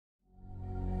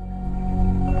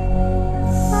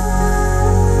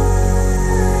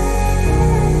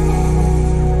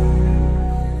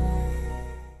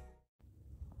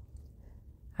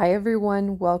Hi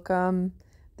everyone, welcome.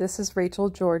 This is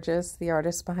Rachel Georges, the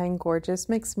artist behind Gorgeous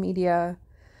Mixed Media.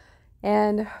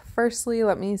 And firstly,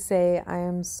 let me say I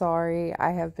am sorry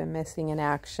I have been missing in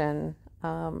action,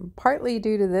 partly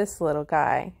due to this little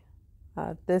guy.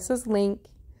 This is Link.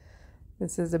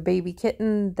 This is a baby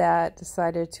kitten that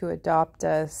decided to adopt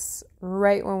us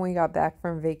right when we got back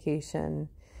from vacation.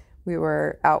 We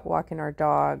were out walking our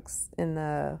dogs in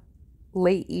the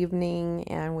late evening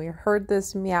and we heard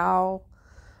this meow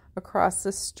across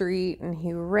the street, and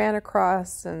he ran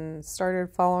across and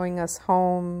started following us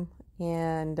home.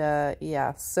 And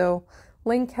yeah, so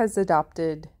Link has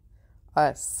adopted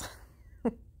us.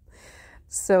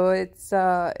 So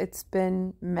it's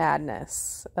been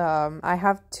madness. I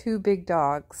have two big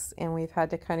dogs and we've had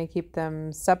to kind of keep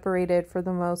them separated for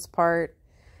the most part.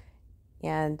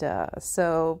 And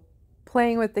so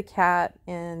playing with the cat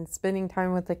and spending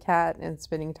time with the cat and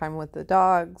spending time with the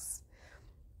dogs,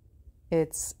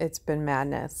 it's been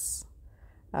madness.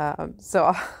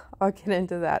 So I'll get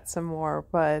into that some more,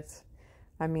 but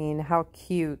I mean, how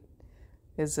cute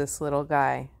is this little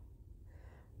guy?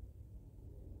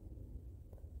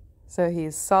 So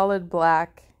he's solid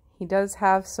black. He does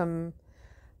have some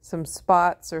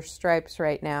spots or stripes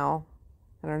right now.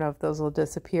 I don't know if those will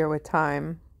disappear with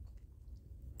time.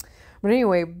 But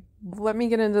anyway, let me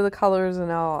get into the colors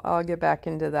and I'll get back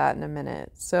into that in a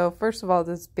minute. So first of all,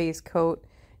 this base coat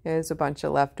is a bunch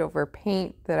of leftover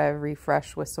paint that I've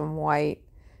refreshed with some white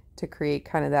to create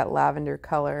kind of that lavender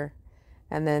color.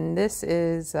 And then this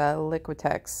is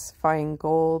Liquitex Fine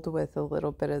Gold with a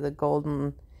little bit of the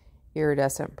golden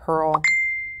iridescent pearl.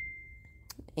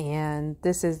 And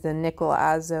this is the Nickel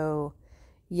Azo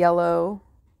Yellow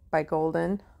by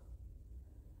Golden.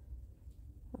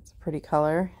 That's a pretty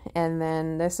color. And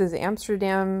then this is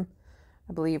Amsterdam,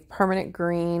 I believe, Permanent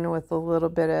Green with a little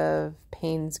bit of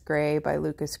Payne's Gray by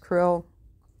Lucas Krill,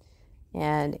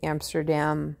 and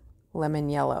Amsterdam Lemon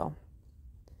Yellow.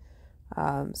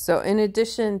 So in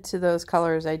addition to those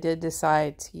colors, I did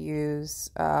decide to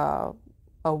use a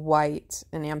white,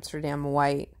 an Amsterdam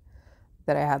white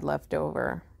that I had left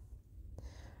over.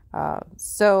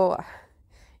 So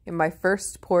my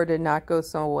first pour did not go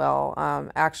so well.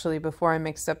 Actually, before I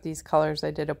mixed up these colors, I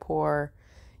did a pour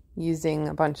using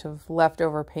a bunch of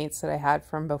leftover paints that I had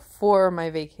from before my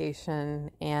vacation,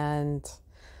 and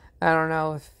I don't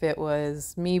know if it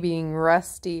was me being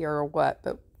rusty or what,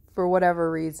 but for whatever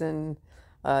reason,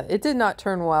 it did not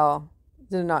turn well.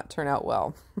 Did not turn out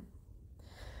well.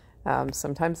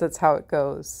 Sometimes that's how it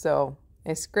goes. So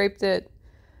I scraped it,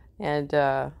 and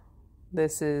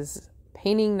this is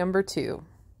painting number 2.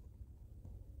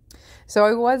 So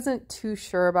I wasn't too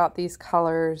sure about these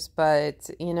colors, but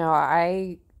you know,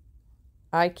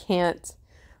 I can't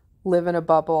live in a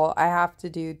bubble. I have to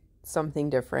do something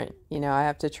different. You know, I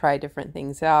have to try different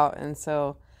things out, and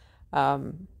so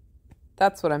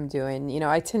that's what I'm doing. You know,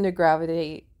 I tend to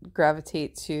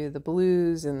gravitate to the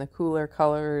blues and the cooler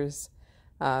colors.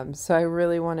 So I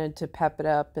really wanted to pep it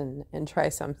up and try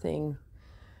something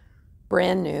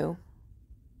brand new.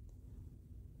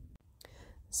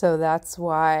 So that's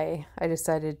why I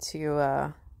decided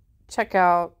to check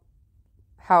out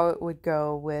how it would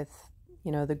go with,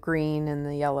 you know, the green and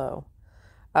the yellow.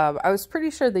 I was pretty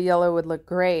sure the yellow would look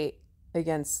great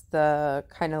against the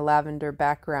kind of lavender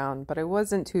background, but I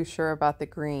wasn't too sure about the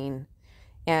green.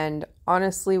 And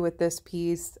honestly, with this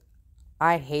piece,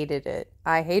 I hated it.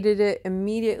 I hated it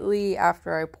immediately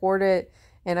after I poured it,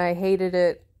 and I hated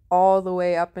it all the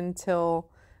way up until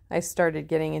I started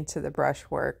getting into the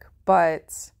brushwork.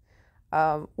 But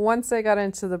once I got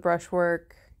into the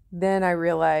brushwork, then I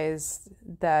realized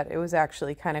that it was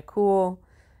actually kind of cool,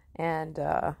 and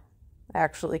I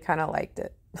actually kind of liked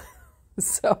it.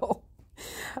 So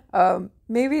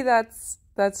maybe that's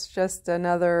just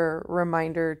another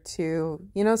reminder to,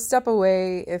 you know, step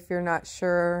away if you're not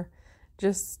sure.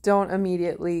 Just don't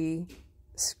immediately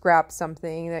scrap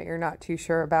something that you're not too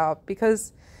sure about,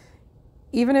 because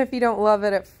even if you don't love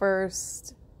it at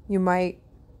first, you might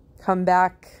come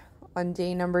back on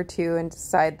day number 2 and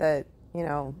decide that, you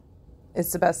know,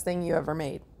 it's the best thing you ever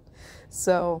made.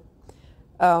 So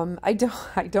I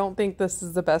don't think this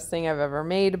is the best thing I've ever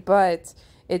made, but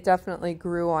it definitely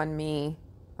grew on me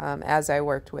as I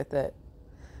worked with it.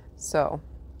 So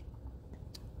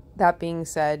that being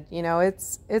said, you know,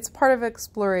 it's part of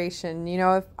exploration. You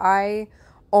know, if I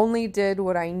only did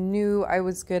what I knew I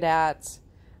was good at,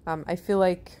 I feel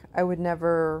like I would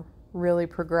never really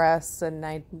progress and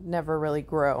I'd never really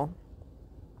grow.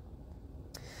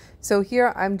 So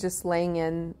here I'm just laying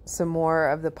in some more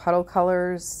of the Puddle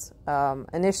colors.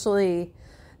 Initially,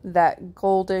 that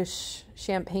goldish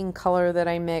champagne color that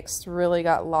I mixed really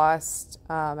got lost.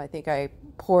 I think I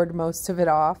poured most of it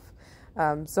off.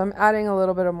 So I'm adding a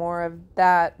little bit more of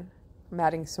that. I'm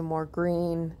adding some more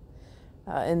green.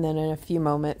 And then in a few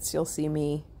moments, you'll see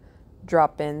me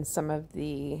drop in some of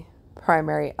the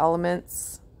primary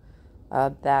elements.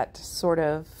 That sort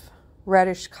of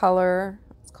reddish color.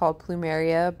 It's called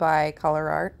Plumeria by Color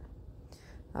Art.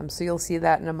 So you'll see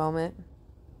that in a moment.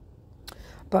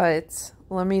 But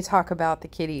let me talk about the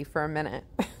kitty for a minute.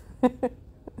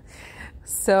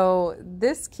 So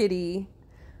this kitty,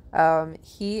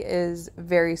 he is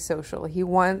very social. He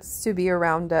wants to be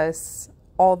around us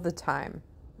all the time,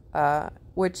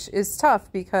 which is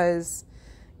tough because,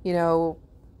 you know,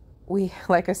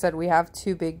 like I said, we have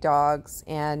two big dogs,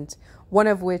 and one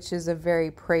of which is a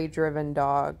very prey-driven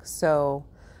dog. So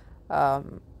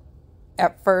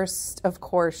at first, of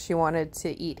course, she wanted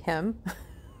to eat him.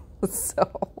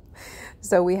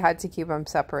 So we had to keep them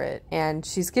separate, and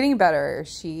she's getting better.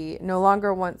 She no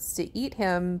longer wants to eat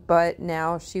him, but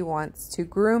now she wants to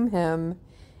groom him.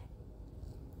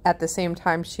 At the same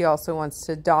time, she also wants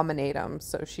to dominate him,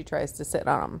 so she tries to sit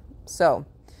on him. So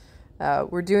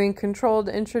we're doing controlled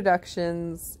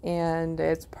introductions, and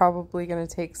it's probably going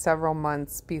to take several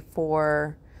months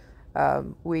before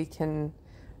we can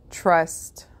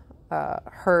trust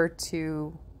her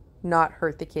to not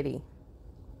hurt the kitty.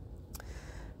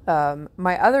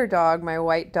 My other dog, my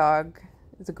white dog,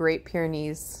 is a Great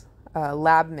Pyrenees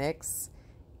lab mix.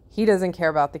 He doesn't care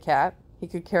about the cat. He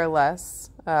could care less.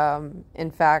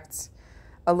 In fact,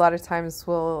 a lot of times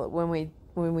when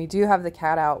we do have the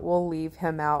cat out, we'll leave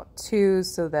him out too,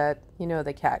 so that, you know,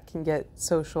 the cat can get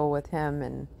social with him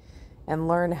and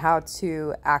learn how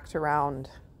to act around,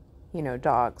 you know,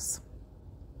 dogs.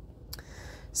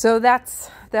 So that's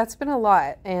been a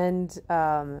lot. And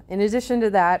in addition to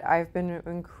that, I've been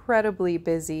incredibly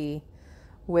busy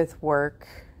with work.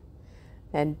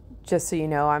 And just so you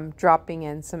know, I'm dropping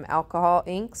in some alcohol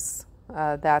inks.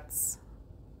 That's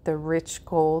the Rich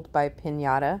Gold by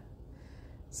Pinata.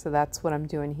 So that's what I'm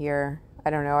doing here. I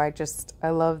don't know, I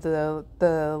love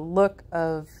the look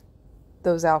of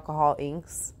those alcohol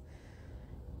inks.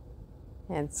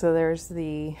 And so there's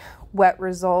the wet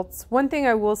results. One thing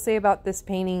I will say about this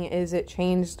painting is it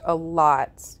changed a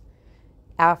lot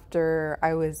after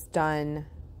I was done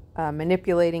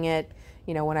manipulating it.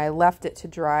 You know, when I left it to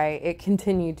dry, it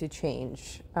continued to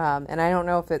change. And I don't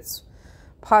know if it's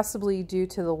possibly due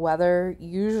to the weather.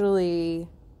 Usually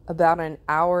about an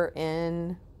hour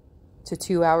in to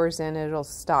 2 hours in, it'll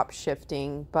stop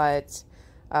shifting. But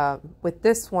with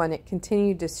this one, it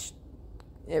continued to,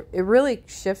 it really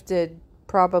shifted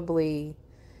probably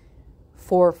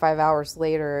 4 or 5 hours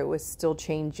later. It was still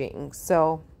changing.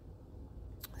 So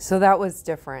that was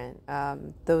different.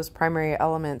 Those primary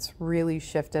elements really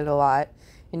shifted a lot.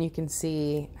 And you can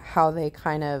see how they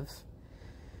kind of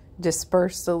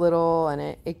dispersed a little,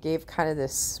 and it gave kind of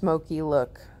this smoky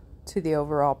look to the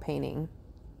overall painting.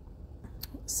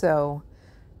 So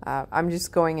I'm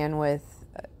just going in with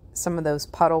some of those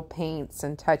puddle paints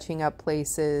and touching up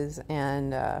places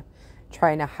and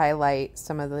trying to highlight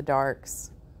some of the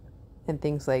darks and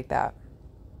things like that.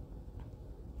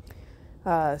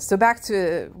 So back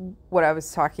to what I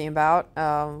was talking about.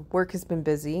 Work has been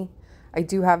busy. I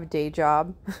do have a day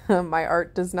job. My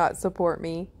art does not support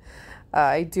me.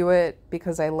 I do it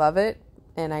because I love it,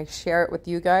 and I share it with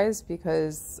you guys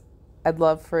because I'd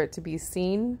love for it to be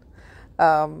seen.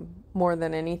 More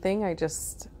than anything,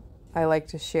 I like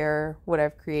to share what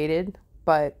I've created,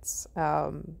 but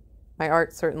my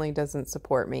art certainly doesn't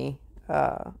support me.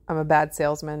 I'm a bad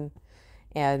salesman,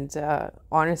 and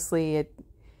honestly,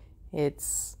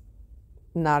 it's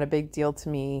not a big deal to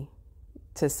me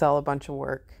to sell a bunch of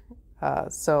work.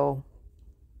 So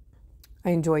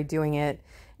I enjoy doing it.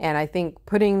 And I think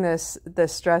putting the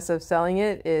stress of selling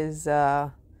it is, I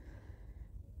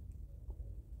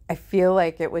feel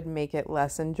like it would make it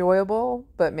less enjoyable,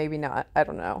 but maybe not. I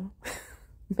don't know.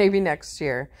 Maybe next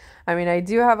year. I mean, I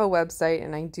do have a website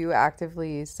and I do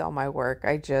actively sell my work.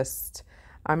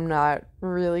 I'm not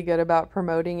really good about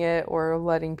promoting it or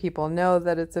letting people know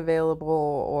that it's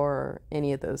available or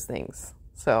any of those things.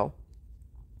 So,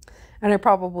 and I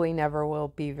probably never will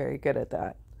be very good at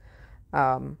that.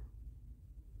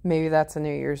 Maybe that's a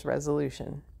New Year's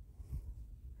resolution.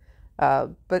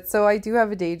 But so I do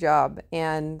have a day job,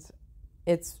 and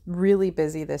it's really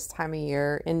busy this time of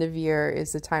year. End of year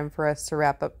is the time for us to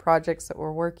wrap up projects that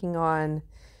we're working on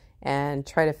and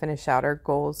try to finish out our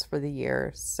goals for the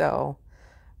year. So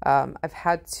I've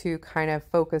had to kind of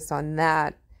focus on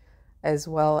that as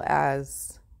well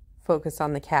as focus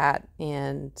on the cat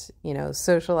and, you know,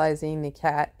 socializing the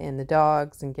cat and the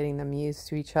dogs and getting them used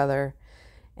to each other.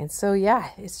 And so, yeah,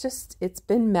 it's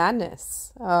been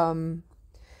madness.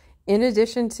 In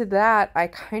addition to that, I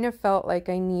kind of felt like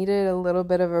I needed a little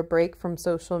bit of a break from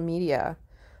social media.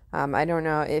 I don't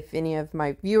know if any of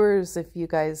my viewers, if you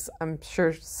guys, I'm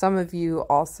sure some of you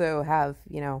also have,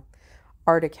 you know,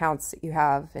 art accounts that you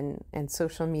have and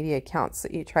social media accounts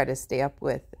that you try to stay up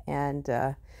with. And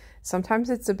sometimes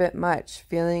it's a bit much,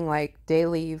 feeling like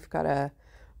daily you've got to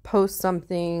post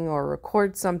something or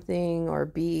record something or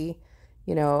be,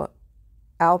 you know,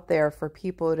 out there for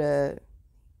people to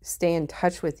stay in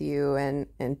touch with you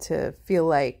and to feel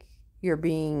like you're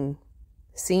being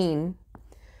seen.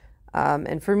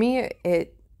 And for me,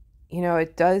 it, you know,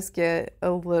 it does get a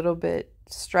little bit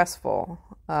stressful.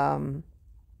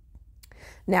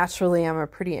 Naturally, I'm a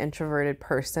pretty introverted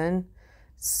person,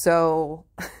 so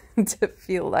to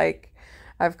feel like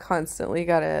I've constantly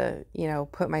got to, you know,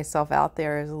 put myself out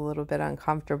there is a little bit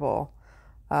uncomfortable.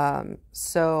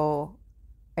 So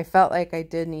I felt like I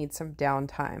did need some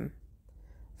downtime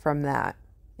from that.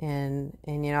 And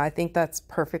you know, I think that's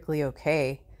perfectly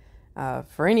okay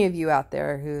for any of you out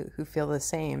there who feel the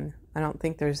same. I don't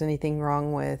think there's anything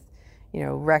wrong with, you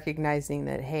know, recognizing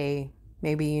that, hey,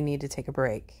 maybe you need to take a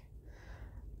break.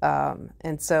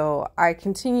 And so I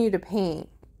continue to paint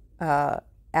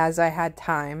as I had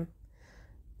time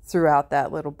throughout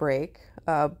that little break.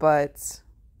 But,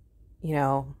 you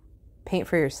know, paint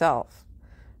for yourself.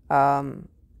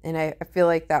 And I feel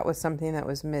like that was something that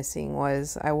was missing,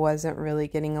 was I wasn't really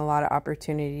getting a lot of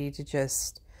opportunity to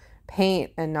just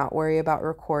paint and not worry about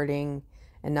recording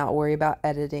and not worry about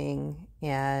editing.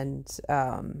 And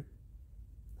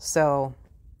so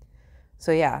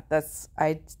yeah,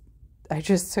 I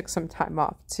just took some time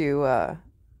off to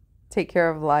take care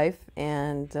of life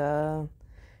and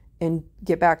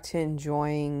get back to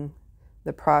enjoying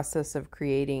the process of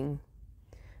creating.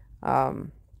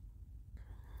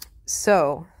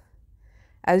 So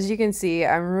as you can see,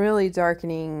 I'm really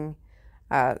darkening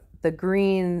the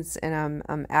greens, and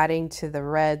I'm adding to the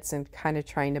reds and kind of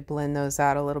trying to blend those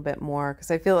out a little bit more,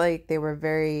 because I feel like they were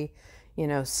very, you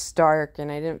know, stark,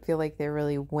 and I didn't feel like they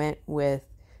really went with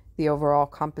the overall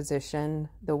composition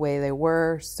the way they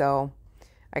were. So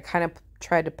I kind of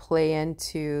tried to play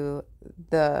into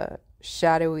the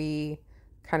shadowy,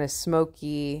 kind of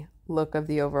smoky look of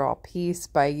the overall piece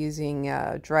by using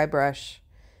a dry brush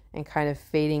and kind of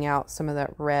fading out some of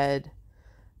that red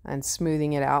and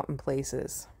smoothing it out in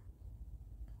places.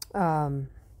 And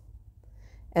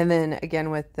then again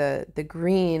with the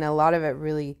green, a lot of it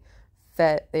really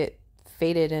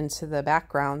faded into the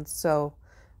background. So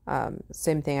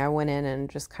same thing, I went in and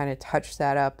just kind of touched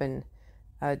that up and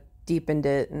deepened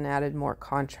it and added more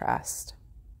contrast.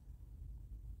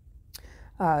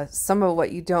 Some of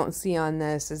what you don't see on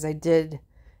this is I did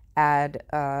add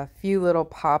a few little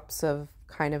pops of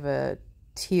kind of a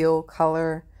teal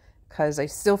color, because I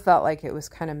still felt like it was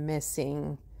kind of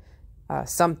missing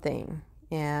something.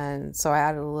 And so I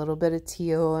added a little bit of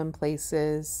teal in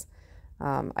places.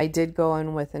 I did go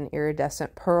in with an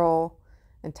iridescent pearl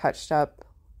and touched up,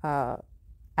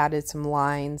 added some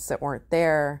lines that weren't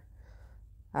there,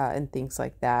 and things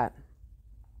like that.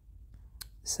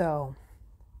 So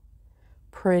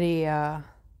pretty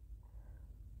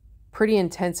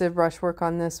intensive brushwork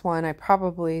on this one. I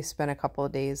probably spent a couple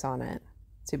of days on it,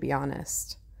 to be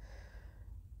honest.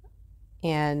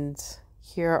 And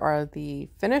here are the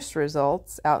finished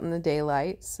results out in the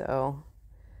daylight, so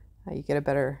you get a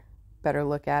better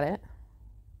look at it.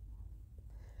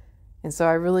 And so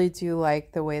I really do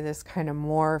like the way this kind of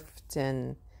morphed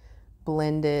and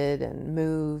blended and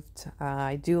moved.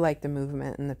 I do like the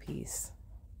movement in the piece.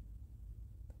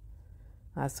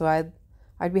 So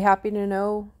I'd be happy to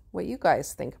know what you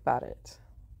guys think about it.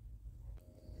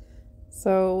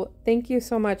 So thank you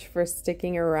so much for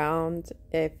sticking around.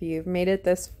 If you've made it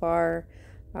this far,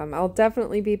 I'll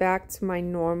definitely be back to my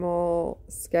normal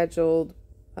scheduled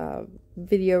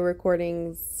video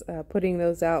recordings, putting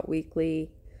those out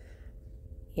weekly.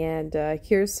 And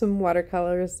here's some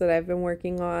watercolors that I've been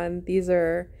working on. These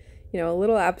are, you know,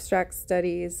 little abstract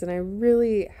studies, and I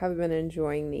really have been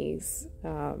enjoying these.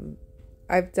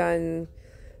 I've done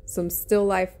some still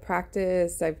life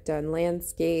practice, I've done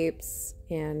landscapes,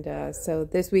 and so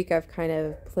this week I've kind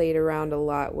of played around a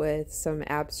lot with some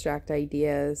abstract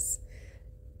ideas,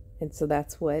 and so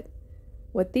that's what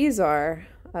these are.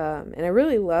 And I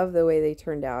really love the way they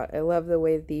turned out. I love the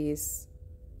way these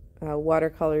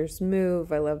watercolors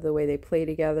move. I love the way they play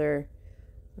together.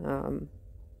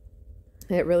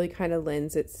 It really kind of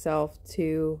lends itself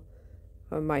to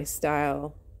my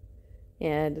style.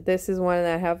 And this is one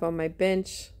that I have on my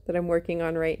bench that I'm working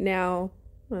on right now.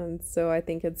 And so I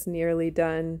think it's nearly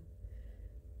done.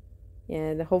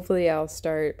 And hopefully I'll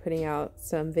start putting out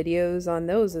some videos on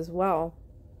those as well.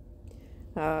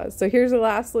 So here's a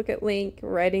last look at Link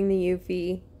riding the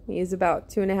Yuffie. He's about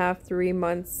 2.5, 3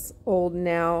 months old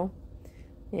now.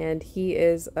 And he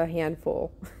is a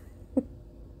handful.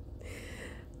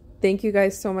 Thank you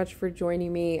guys so much for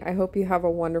joining me. I hope you have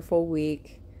a wonderful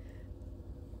week.